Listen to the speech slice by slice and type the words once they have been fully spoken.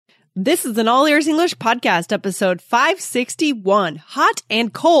This is an All Ears English podcast, episode 561, hot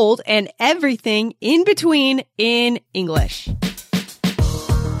and cold and everything in between in English.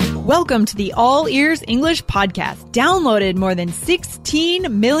 Welcome to the All Ears English podcast, downloaded more than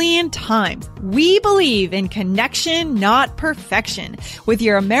 16 million times. We believe in connection, not perfection, with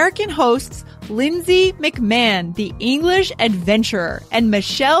your American hosts, Lindsay McMahon, the English adventurer, and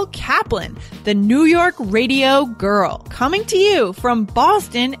Michelle Kaplan, the New York radio girl, coming to you from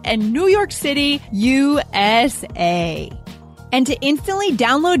Boston and New York City, USA. And to instantly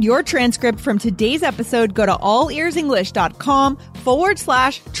download your transcript from today's episode, go to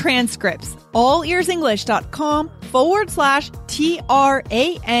allearsenglish.com/transcripts.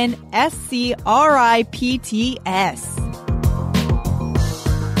 allearsenglish.com/transcripts.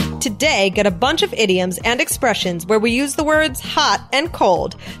 Today, get a bunch of idioms and expressions where we use the words hot and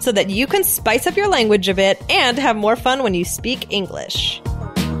cold so that you can spice up your language a bit and have more fun when you speak English.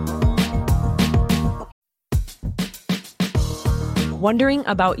 Wondering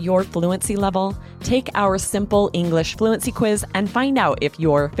about your fluency level? Take our simple English fluency quiz and find out if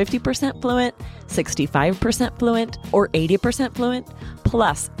you're 50% fluent, 65% fluent, or 80% fluent.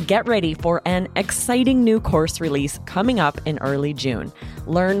 Plus, get ready for an exciting new course release coming up in early June.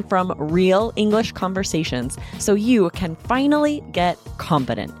 Learn from real English conversations so you can finally get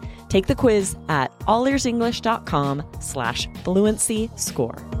confident. Take the quiz at allearsenglish.com/fluency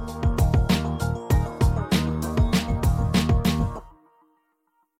score.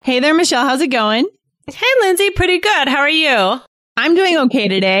 Hey there, Michelle. How's it going? Hey, Lindsay. Pretty good. How are you? I'm doing okay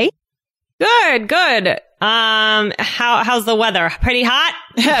today. Good. How's the weather? Pretty hot?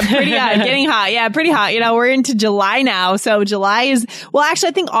 Pretty hot. Getting hot. Yeah, pretty hot. You know, we're into July now. So July is, well, actually,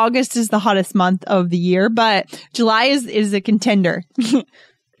 I think August is the hottest month of the year, but July is a contender.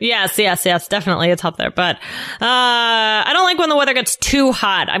 Yes, definitely. It's up there. But I don't like when the weather gets too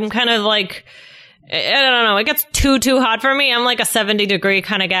hot. I'm kind of like, I don't know. It gets too hot for me. I'm like a 70-degree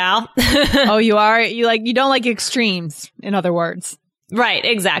kind of gal. Oh, you are? You don't like extremes, in other words. Right,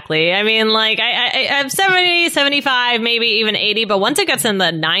 exactly. I mean, like, I have 70, 75, maybe even 80, but once it gets in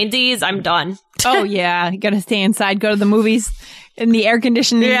the 90s, I'm done. Yeah. You gotta stay inside, go to the movies in the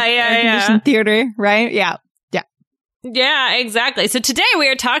air-conditioned theater, right? Yeah. Yeah, exactly. So today we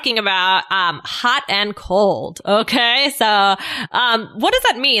are talking about hot and cold. Okay, so what does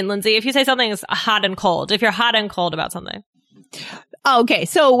that mean, Lindsay? If you say something is hot and cold, if you're hot and cold about something. Okay,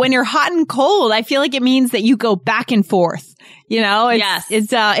 so when you're hot and cold, I feel like it means that you go back and forth. You know,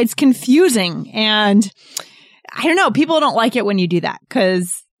 it's confusing, and I don't know. People don't like it when you do that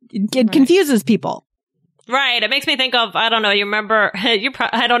because it confuses people. Right. It makes me think of, I don't know, you remember,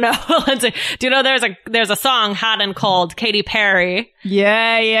 I don't know, Lindsay, do you know there's a song, Hot and Cold, Katy Perry?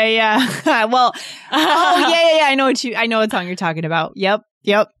 Yeah. Well, I know what song you're talking about. Yep.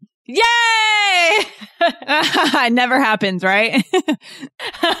 Yay! It never happens, right?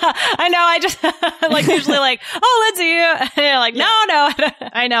 I know. I just like usually like, oh, Lindsay, you're like, no.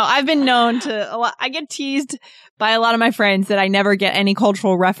 I know. I've been known to. I get teased by a lot of my friends that I never get any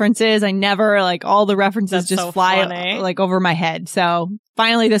cultural references. I never all the references just fly like over my head. So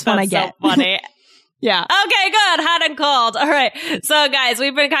finally, this one I get. So funny. Yeah. Okay, good. Hot and cold. All right. So guys,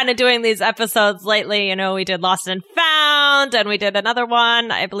 we've been kind of doing these episodes lately. You know, we did Lost and Found and we did another one.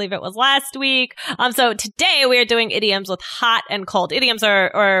 I believe it was last week. So today we are doing idioms with hot and cold. Idioms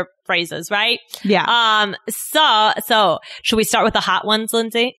or phrases, right? Yeah. So should we start with the hot ones,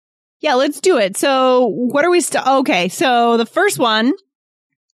 Lindsay? Yeah, let's do it. So what are we okay. So the first one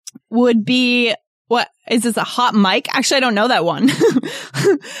would be, what is this, a hot mic? Actually, I don't know that one.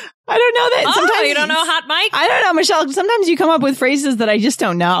 I don't know that. Sometimes you don't know hot mic? I don't know, Michelle. Sometimes you come up with phrases that I just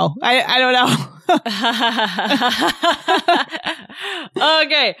don't know. I don't know.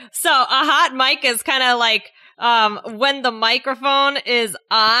 Okay. So a hot mic is kind of like when the microphone is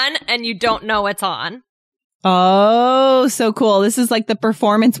on and you don't know it's on. Oh, so cool. This is like the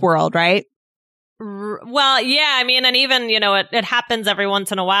performance world, right? Well, yeah, I mean, and even, you know, it happens every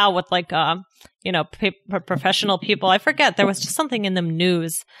once in a while with like, you know, professional people. I forget. There was just something in the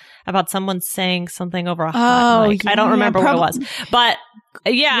news about someone saying something over a hot mic. I don't remember what it was. But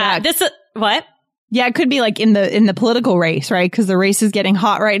this is, what? Yeah, it could be like in the political race, right? Because the race is getting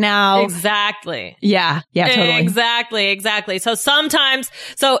hot right now. Exactly. Yeah, totally. Exactly. So sometimes,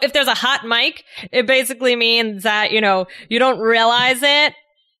 if there's a hot mic, it basically means that, you know, you don't realize it.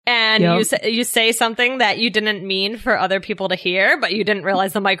 And you say something that you didn't mean for other people to hear, but you didn't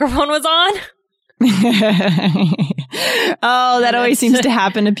realize the microphone was on. Oh, that always seems to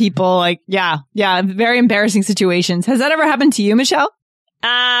happen to people. Like, yeah, very embarrassing situations. Has that ever happened to you, Michelle?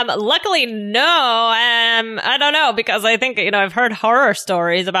 Luckily, no. I don't know, because I think, I've heard horror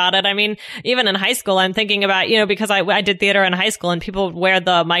stories about it. I mean, even in high school, I'm thinking about, because I did theater in high school and people would wear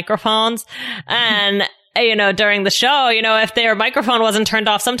the microphones and, during the show, if their microphone wasn't turned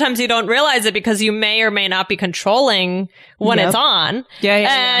off, sometimes you don't realize it because you may or may not be controlling when it's on.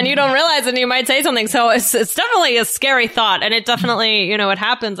 And you don't realize it and you might say something. So it's definitely a scary thought. And it definitely, it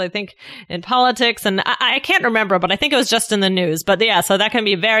happens, I think, in politics. And I can't remember, but I think it was just in the news. But yeah, so that can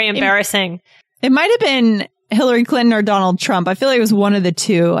be very embarrassing. It might have been Hillary Clinton or Donald Trump. I feel like it was one of the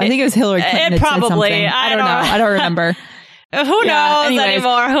two. I think it was Hillary Clinton. It probably. I don't know. I don't remember. Who knows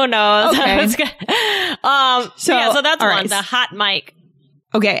anymore? Who knows? Okay. So that's one, right. the hot mic.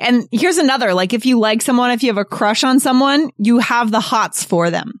 Okay. And here's another, like if you like someone, if you have a crush on someone, you have the hots for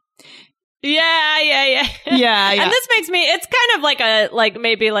them. Yeah. And this makes me, it's kind of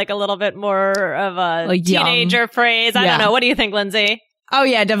maybe a little bit more of a like teenager young phrase. I don't know. What do you think, Lindsay? Oh,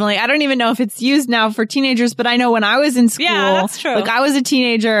 yeah, definitely. I don't even know if it's used now for teenagers, but I know when I was in school, that's true. Like I was a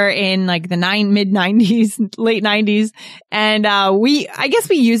teenager in like the mid-90s, late 90s. And I guess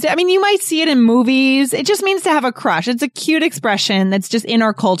we used it. I mean, you might see it in movies. It just means to have a crush. It's a cute expression that's just in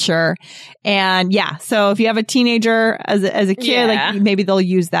our culture. And yeah, so if you have a teenager as a kid, like maybe they'll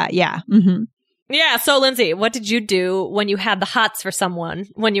use that. Yeah. Mm-hmm. Yeah. So, Lindsay, what did you do when you had the hots for someone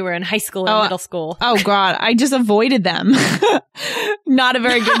when you were in high school or middle school? Oh, God. I just avoided them. Not a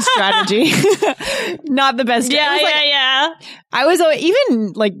very good strategy. Not the best. Yeah. I was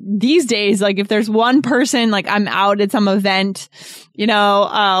even like these days, like if there's one person, like I'm out at some event,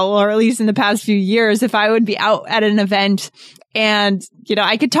 or at least in the past few years, if I would be out at an event and,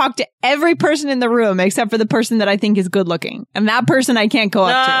 I could talk to every person in the room except for the person that I think is good looking. And that person I can't go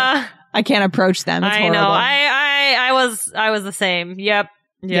up to. I can't approach them. It's horrible. Know. I was the same. Yep.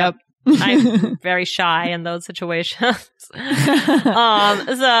 I'm very shy in those situations. So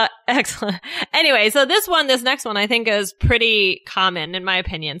excellent. Anyway, so this next one I think is pretty common in my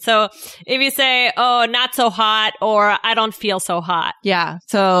opinion. So if you say, oh, not so hot, or I don't feel so hot. Yeah.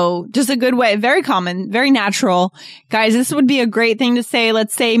 So just a good way, very common, very natural. Guys, this would be a great thing to say.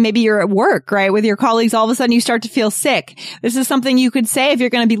 Let's say maybe you're at work, right? With your colleagues, all of a sudden you start to feel sick. This is something you could say if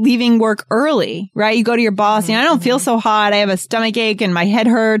you're going to be leaving work early, right? You go to your boss and I don't feel so hot. I have a stomach ache and my head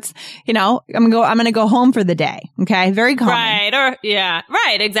hurts. I'm going to go home for the day. Okay. Very common. Right. Or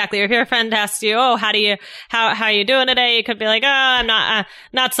right. Exactly. Or if your friend asks you, oh, how are you doing today? You could be like, oh, I'm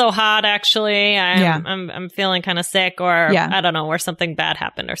not so hot actually. I'm feeling kind of sick, or I don't know, or something bad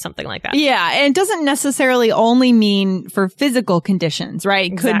happened or something like that. Yeah. And it doesn't necessarily only mean for physical conditions, right?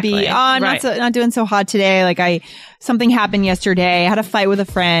 It could be, oh, I'm not doing so hot today. Like something happened yesterday. I had a fight with a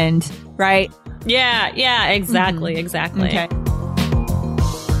friend, right? Yeah. Exactly. Okay.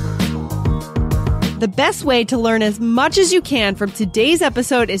 The best way to learn as much as you can from today's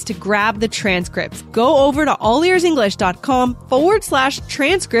episode is to grab the transcripts. Go over to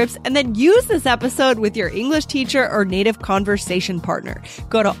allearsenglish.com/transcripts and then use this episode with your English teacher or native conversation partner.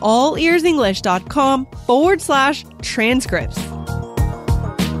 Go to allearsenglish.com/transcripts.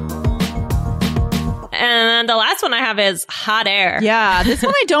 And the last one I have is hot air. Yeah, this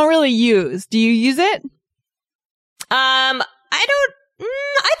one I don't really use. Do you use it? I don't.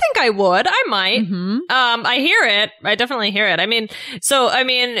 I think I would. I might. Mm-hmm. I hear it. I definitely hear it. I mean,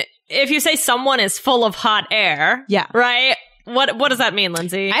 if you say someone is full of hot air, right? What does that mean,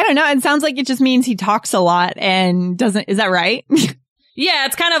 Lindsay? I don't know. It sounds like it just means he talks a lot and doesn't. Is that right? Yeah,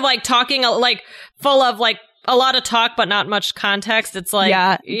 it's kind of like talking, like full of like a lot of talk, but not much context. It's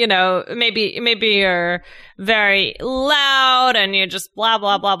like, maybe you're very loud and you're just blah,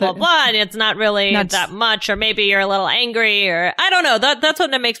 blah, blah, blah, blah. And it's not really that much. Or maybe you're a little angry, or I don't know. That's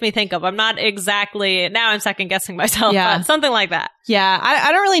what it makes me think of. I'm not exactly, now I'm second guessing myself, but something like that. Yeah.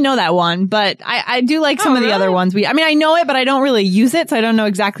 I don't really know that one, but I do like some of the other ones. I know it, but I don't really use it. So I don't know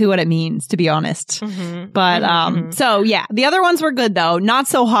exactly what it means, to be honest. Mm-hmm. But, so yeah, the other ones were good though. Not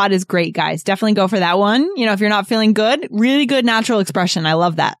so hot is great, guys. Definitely go for that one. If you're not feeling good, really good natural expression. I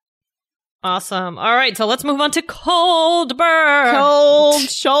love that. Awesome. All right. So let's move on to cold burr. Cold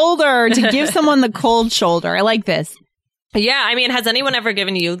shoulder. To give someone the cold shoulder. I like this. Yeah. I mean, has anyone ever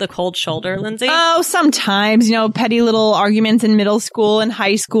given you the cold shoulder, Lindsay? Oh, sometimes, petty little arguments in middle school and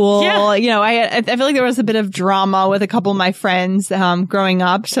high school. Yeah. I feel like there was a bit of drama with a couple of my friends, growing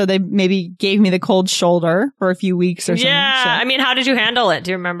up. So they maybe gave me the cold shoulder for a few weeks or something. Yeah. So. I mean, how did you handle it?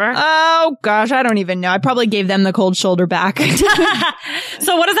 Do you remember? Oh gosh, I don't even know. I probably gave them the cold shoulder back.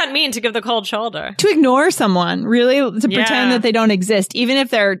 So what does that mean, to give the cold shoulder? To ignore someone, really, to pretend that they don't exist. Even if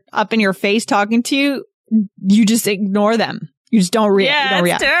they're up in your face talking to you, you just ignore them. You just don't react. Yeah, you don't it's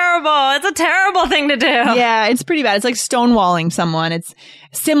react. terrible. It's a terrible thing to do. Yeah, it's pretty bad. It's like stonewalling someone. It's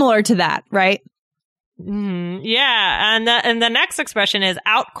similar to that, right? Yeah, and the next expression is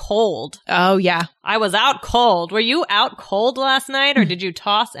out cold. Oh, yeah. I was out cold. Were you out cold last night, or did you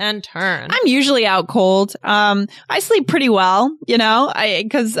toss and turn? I'm usually out cold. I sleep pretty well,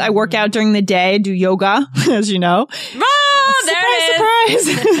 because I work out during the day, do yoga, as you know. Oh, there it Surprise.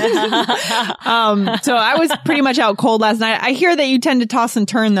 So I was pretty much out cold last night. I hear that you tend to toss and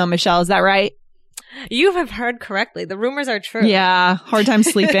turn though, Michelle. Is that right? You have heard correctly. The rumors are true. Yeah. Hard time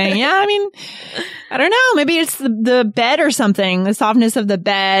sleeping. Yeah. I mean, I don't know. Maybe it's the bed or something. The softness of the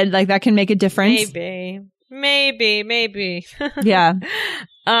bed. Like that can make a difference. Maybe. Yeah.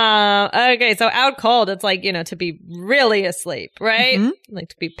 Okay. So out cold, it's like, to be really asleep, right? Mm-hmm. Like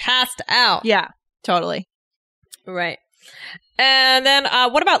to be passed out. Yeah, totally. Right. And then,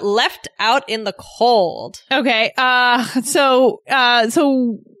 what about left out in the cold? Okay. So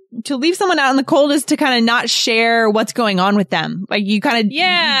to leave someone out in the cold is to kind of not share what's going on with them. Like you kind of.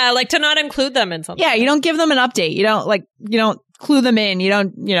 Yeah. Like to not include them in something. Yeah. You don't give them an update. You don't clue them in. You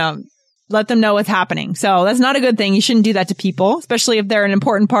don't, let them know what's happening. So that's not a good thing. You shouldn't do that to people, especially if they're an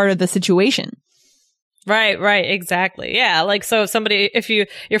important part of the situation. Right, exactly. Yeah, like so if your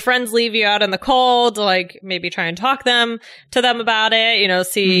friends leave you out in the cold, like maybe try and talk to them about it,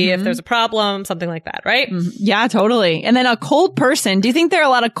 see if there's a problem, something like that, right? Yeah, totally. And then a cold person, do you think there are a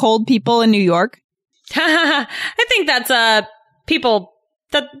lot of cold people in New York? I think that's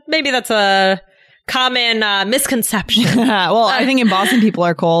that's a common misconception. Well, I think in Boston people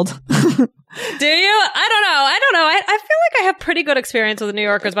are cold. Do you? I don't know. I feel like I have pretty good experience with New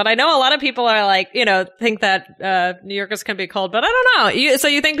Yorkers, but I know a lot of people are like, think that New Yorkers can be cold, but I don't know. So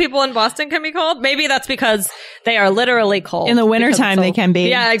you think people in Boston can be cold? Maybe that's because they are literally cold. In the wintertime, they can be.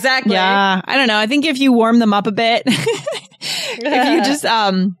 Yeah, exactly. Yeah. I don't know. I think if you warm them up a bit, if you just,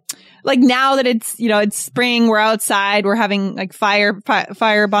 like now that it's, it's spring, we're outside, we're having like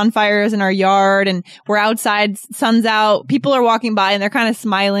bonfires in our yard and we're outside, sun's out, people are walking by and they're kind of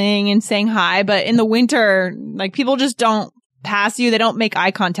smiling and saying hi. But in the winter, like people just don't pass you. They don't make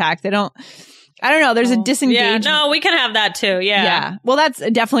eye contact. I don't know. There's a disengagement. Yeah, no, we can have that too. Yeah. Yeah. Well, that's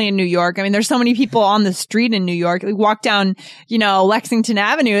definitely in New York. I mean, there's so many people on the street in New York. Like walk down, Lexington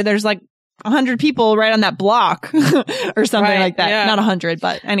Avenue. There's like 100 people right on that block or something like that. Yeah. Not 100,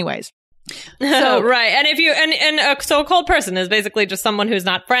 but anyways. So right. And so a cold person is basically just someone who's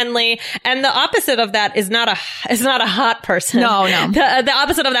not friendly. And the opposite of that is not a hot person. No. The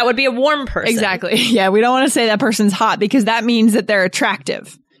opposite of that would be a warm person. Exactly. Yeah. We don't want to say that person's hot because that means that they're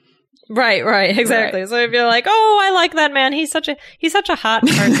attractive. Right, exactly. Right. So if you're like, oh, I like that man, he's such a hot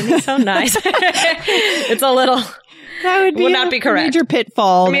person, he's so nice. It's a little. That would not be correct. Major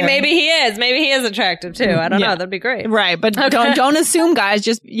pitfall. I mean, maybe he is attractive too. I don't know. That'd be great. Right. But don't assume, guys,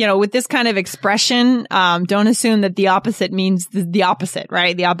 just, with this kind of expression, don't assume that the opposite means the opposite,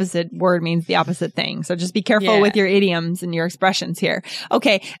 right? The opposite word means the opposite thing. So just be careful with your idioms and your expressions here.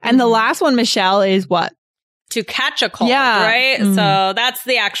 Okay. And the last one, Michelle, is what? To catch a cold, right? So that's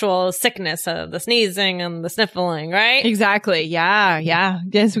the actual sickness of the sneezing and the sniffling, right? Exactly. Yeah.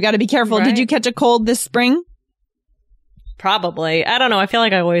 Yes, we got to be careful. Right. Did you catch a cold this spring? Probably. I don't know. I feel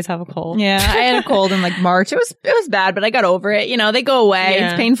like I always have a cold. Yeah, I had a cold in like March. It was bad, but I got over it. They go away.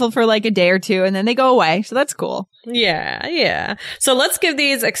 Yeah. It's painful for like a day or two and then they go away. So that's cool. Yeah. So let's give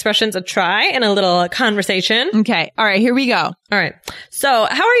these expressions a try in a little conversation. Okay. All right. Here we go. All right. So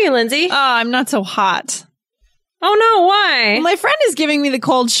how are you, Lindsay? Oh, I'm not so hot. Oh no, why? Well, my friend is giving me the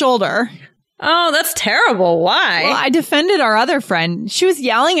cold shoulder. Oh, that's terrible. Why? Well, I defended our other friend. She was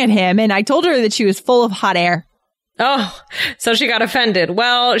yelling at him and I told her that she was full of hot air. Oh, so she got offended.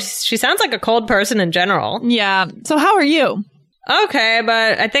 Well, she sounds like a cold person in general. Yeah. So how are you? Okay,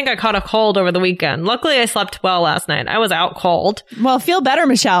 but I think I caught a cold over the weekend. Luckily, I slept well last night. I was out cold. Well, feel better,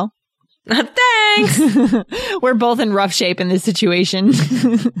 Michelle. Thanks. We're both in rough shape in this situation.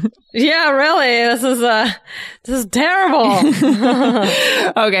 Yeah, really. This is terrible.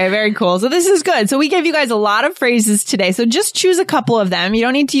 Okay, very cool. So this is good. So we gave you guys a lot of phrases today. So just choose a couple of them. You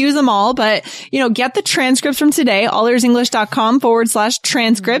don't need to use them all, but get the transcripts from today,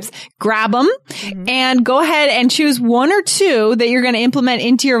 allearsenglish.com/transcripts, grab them and go ahead and choose one or two that you're going to implement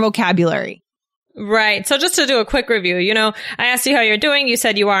into your vocabulary. Right. So just to do a quick review, I asked you how you're doing. You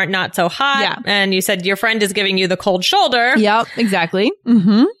said you aren't not so hot. Yeah. And you said your friend is giving you the cold shoulder. Yep, exactly.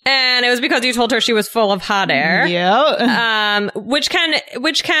 Mm-hmm. And it was because you told her she was full of hot air. Yeah. Which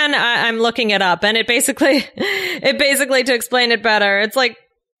can I'm looking it up, and it basically to explain it better, it's like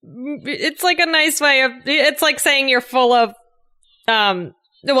a nice way of, it's like saying you're full of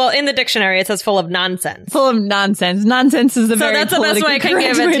Well, in the dictionary, it says full of nonsense. Full of nonsense. Nonsense is a very that's the best way I can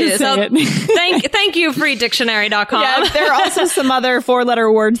give it to you. So thank you, freedictionary.com. Yeah, there are also some other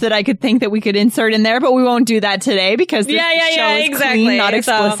 4-letter words that I could think that we could insert in there, but we won't do that today because this show is exactly. clean, not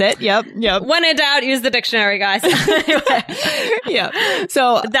explicit. So, yep. When in doubt, use the dictionary, guys. Yeah.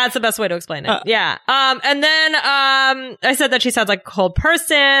 So that's the best way to explain it. Yeah. And then I said that she sounds like a cold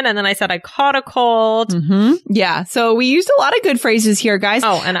person, and then I said I caught a cold. Mm-hmm. Yeah. So we used a lot of good phrases here, guys.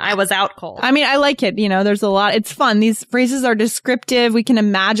 Oh, and I was out cold. I mean, I like it. There's a lot. It's fun. These phrases are descriptive. We can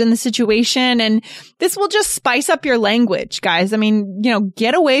imagine the situation, and this will just spice up your language, guys. I mean,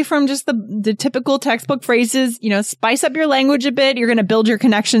 get away from just the typical textbook phrases. Spice up your language a bit. You're going to build your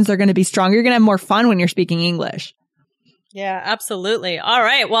connections. They're going to be stronger. You're going to have more fun when you're speaking English. Yeah, absolutely. All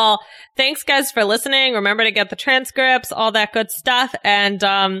right. Well, thanks guys for listening. Remember to get the transcripts, all that good stuff. And,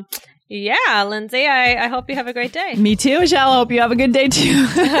 yeah, Lindsay, I hope you have a great day. Me too, Michelle. I hope you have a good day too.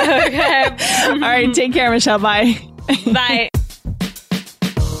 Okay. All right. Take care, Michelle. Bye. Bye.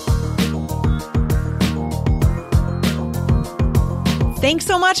 Thanks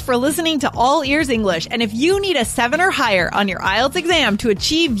so much for listening to All Ears English. And if you need a 7 or higher on your IELTS exam to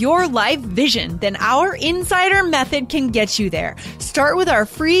achieve your life vision, then our Insider Method can get you there. Start with our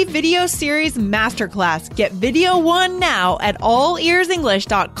free video series masterclass. Get video 1 now at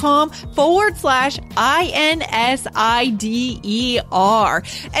allearsenglish.com/INSIDER.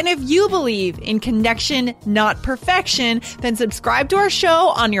 And if you believe in connection, not perfection, then subscribe to our show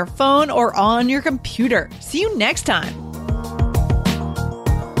on your phone or on your computer. See you next time.